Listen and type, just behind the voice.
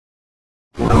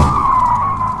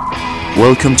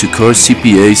Welcome to Core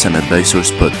CPAs and Advisors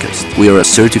podcast. We are a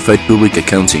certified public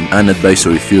accounting and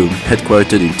advisory firm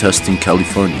headquartered in Tustin,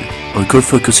 California. Our core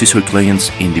focus is our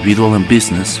clients' individual and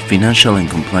business, financial and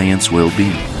compliance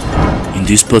well-being. In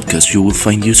this podcast, you will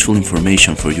find useful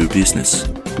information for your business.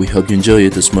 We hope you enjoy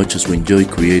it as much as we enjoy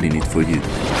creating it for you.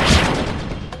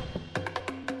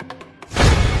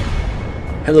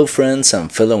 Hello friends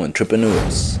and fellow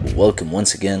entrepreneurs. Welcome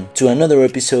once again to another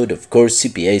episode of Core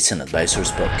CPAs and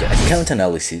Advisors podcast. Account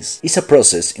analysis is a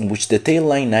process in which detailed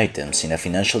line items in a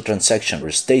financial transaction or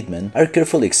statement are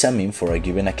carefully examined for a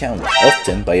given account,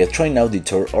 often by a trained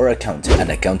auditor or accountant.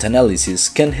 An account analysis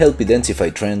can help identify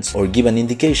trends or give an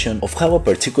indication of how a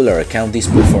particular account is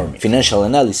performing. Financial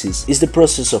analysis is the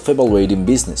process of evaluating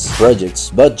business, projects,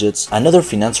 budgets, and other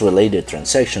finance-related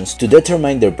transactions to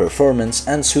determine their performance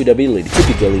and suitability.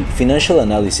 Typically, financial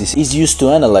analysis is used to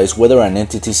analyze whether an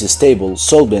entity is stable,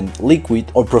 solvent, liquid,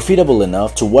 or profitable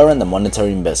enough to warrant a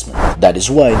monetary investment. That is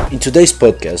why, in today's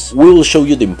podcast, we will show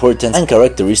you the importance and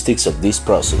characteristics of this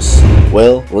process.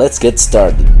 Well, let's get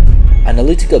started.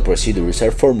 Analytical procedures are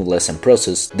formulas and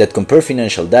processes that compare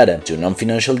financial data to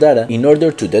non-financial data in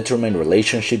order to determine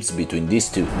relationships between these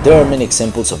two. There are many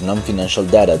examples of non-financial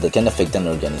data that can affect an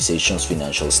organization's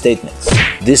financial statements.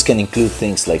 This can include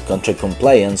things like contract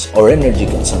compliance or energy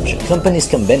consumption. Companies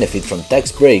can benefit from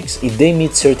tax breaks if they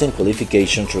meet certain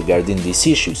qualifications regarding these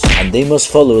issues, and they must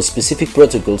follow specific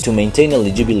protocols to maintain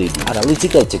eligibility.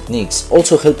 Analytical techniques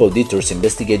also help auditors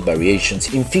investigate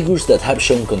variations in figures that have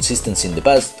shown consistency in the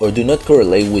past or do not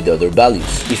correlate with other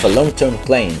values. If a long-term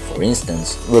client, for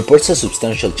instance, reports a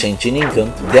substantial change in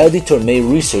income, the auditor may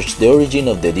research the origin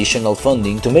of the additional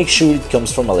funding to make sure it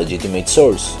comes from a legitimate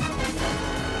source.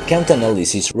 Account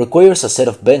analysis requires a set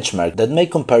of benchmarks that make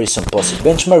comparison possible.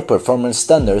 Benchmark performance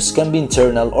standards can be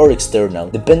internal or external,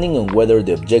 depending on whether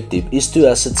the objective is to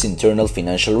assess internal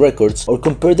financial records or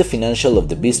compare the financial of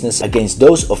the business against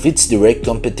those of its direct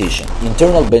competition.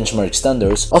 Internal benchmark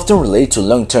standards often relate to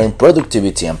long-term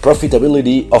productivity and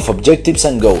profitability of objectives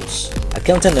and goals.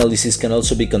 Account analysis can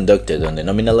also be conducted on the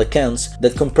nominal accounts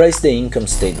that comprise the income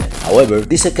statement. However,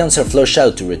 these accounts are flushed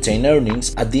out to retain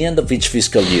earnings at the end of each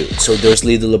fiscal year, so there's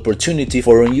little opportunity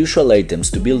for unusual items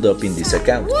to build up in this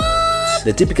account.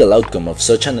 The typical outcome of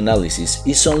such an analysis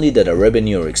is only that a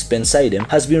revenue or expense item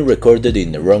has been recorded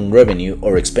in the wrong revenue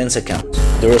or expense account.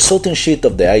 The resulting shift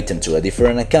of the item to a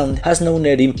different account has no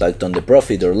net impact on the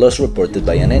profit or loss reported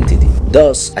by an entity.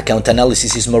 Thus, account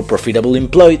analysis is more profitable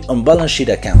employed on balance sheet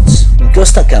accounts. In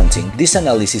cost accounting, these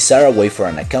analyses are a way for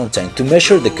an accountant to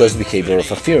measure the cost behavior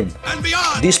of a firm.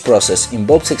 This process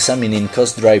involves examining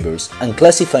cost drivers and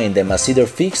classifying them as either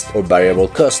fixed or variable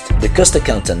cost. The cost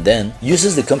accountant then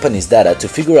uses the company's data to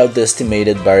figure out the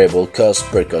estimated variable cost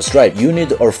per cost drive,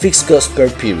 unit, or fixed cost per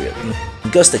period. In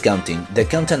cost accounting, the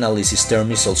account analysis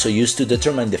term is also used to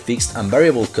determine the fixed and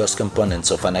variable cost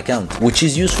components of an account, which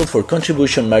is useful for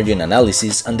contribution margin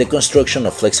analysis and the construction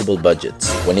of flexible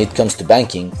budgets. When it comes to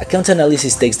banking, account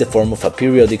analysis takes the form of a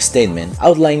periodic statement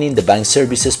outlining the bank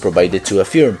services provided to a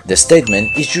firm. The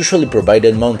statement is usually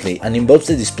provided monthly and involves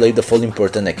the display of all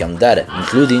important account data,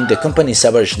 including the company's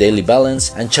average daily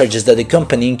balance and charges that the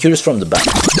company incurs from the bank.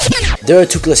 There are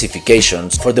two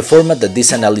classifications for the format that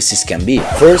this analysis can be.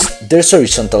 First, there's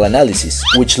horizontal analysis,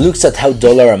 which looks at how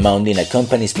dollar amount in a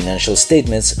company's financial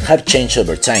statements have changed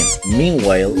over time.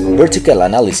 Meanwhile, vertical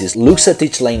analysis looks at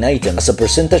each line item as a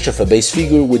percentage of a base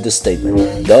figure with the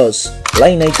statement. Thus,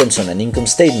 line items on an income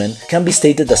statement can be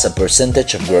stated as a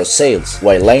percentage of gross sales,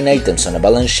 while line items on a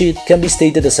balance sheet can be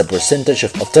stated as a percentage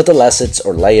of total assets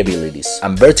or liabilities.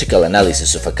 And vertical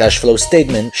analysis of a cash flow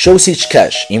statement shows each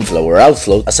cash, inflow or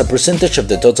outflow, as a percentage of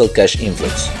the total cash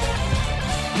inflows.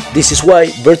 This is why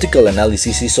vertical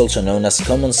analysis is also known as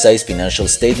common size financial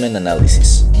statement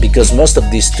analysis. Because most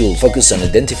of these tools focus on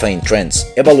identifying trends,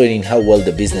 evaluating how well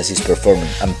the business is performing,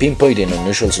 and pinpointing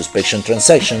unusual suspicion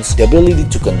transactions, the ability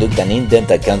to conduct an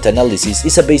in-depth account analysis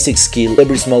is a basic skill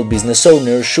every small business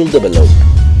owner should develop.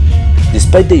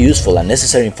 Despite the useful and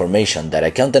necessary information that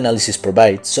account analysis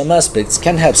provides, some aspects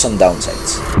can have some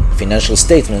downsides. Financial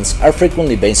statements are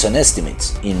frequently based on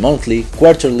estimates in monthly,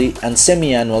 quarterly, and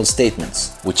semi-annual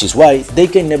statements, which is why they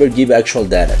can never give actual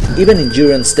data. Even in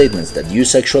year-end statements that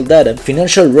use actual data,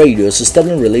 financial ratios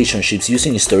establish relationships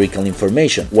using historical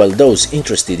information, while those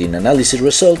interested in analysis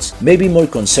results may be more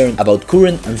concerned about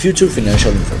current and future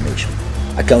financial information.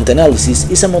 Account analysis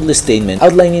is a monthly statement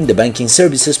outlining the banking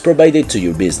services provided to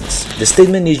your business. The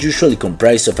statement is usually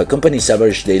comprised of a company's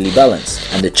average daily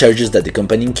balance and the charges that the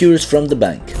company incurs from the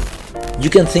bank. You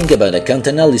can think about account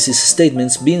analysis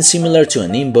statements being similar to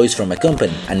an invoice from a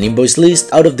company, an invoice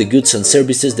list out of the goods and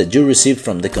services that you receive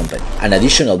from the company. An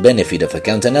additional benefit of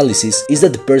account analysis is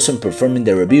that the person performing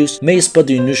the reviews may spot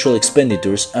the unusual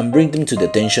expenditures and bring them to the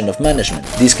attention of management.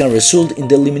 This can result in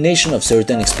the elimination of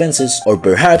certain expenses or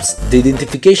perhaps the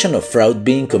identification of fraud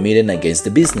being committed against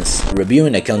the business.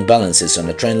 Reviewing account balances on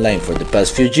a trend line for the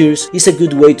past few years is a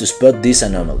good way to spot these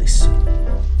anomalies.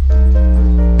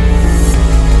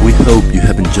 We hope you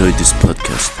have enjoyed this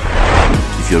podcast.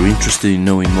 If you're interested in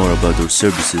knowing more about our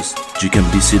services, you can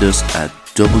visit us at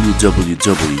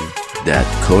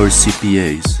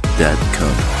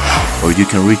www.corecpas.com or you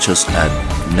can reach us at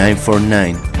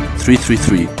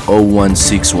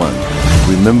 949-333-0161.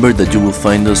 Remember that you will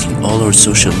find us in all our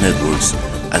social networks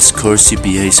as Core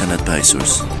CPAs and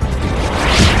Advisors.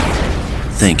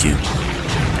 Thank you.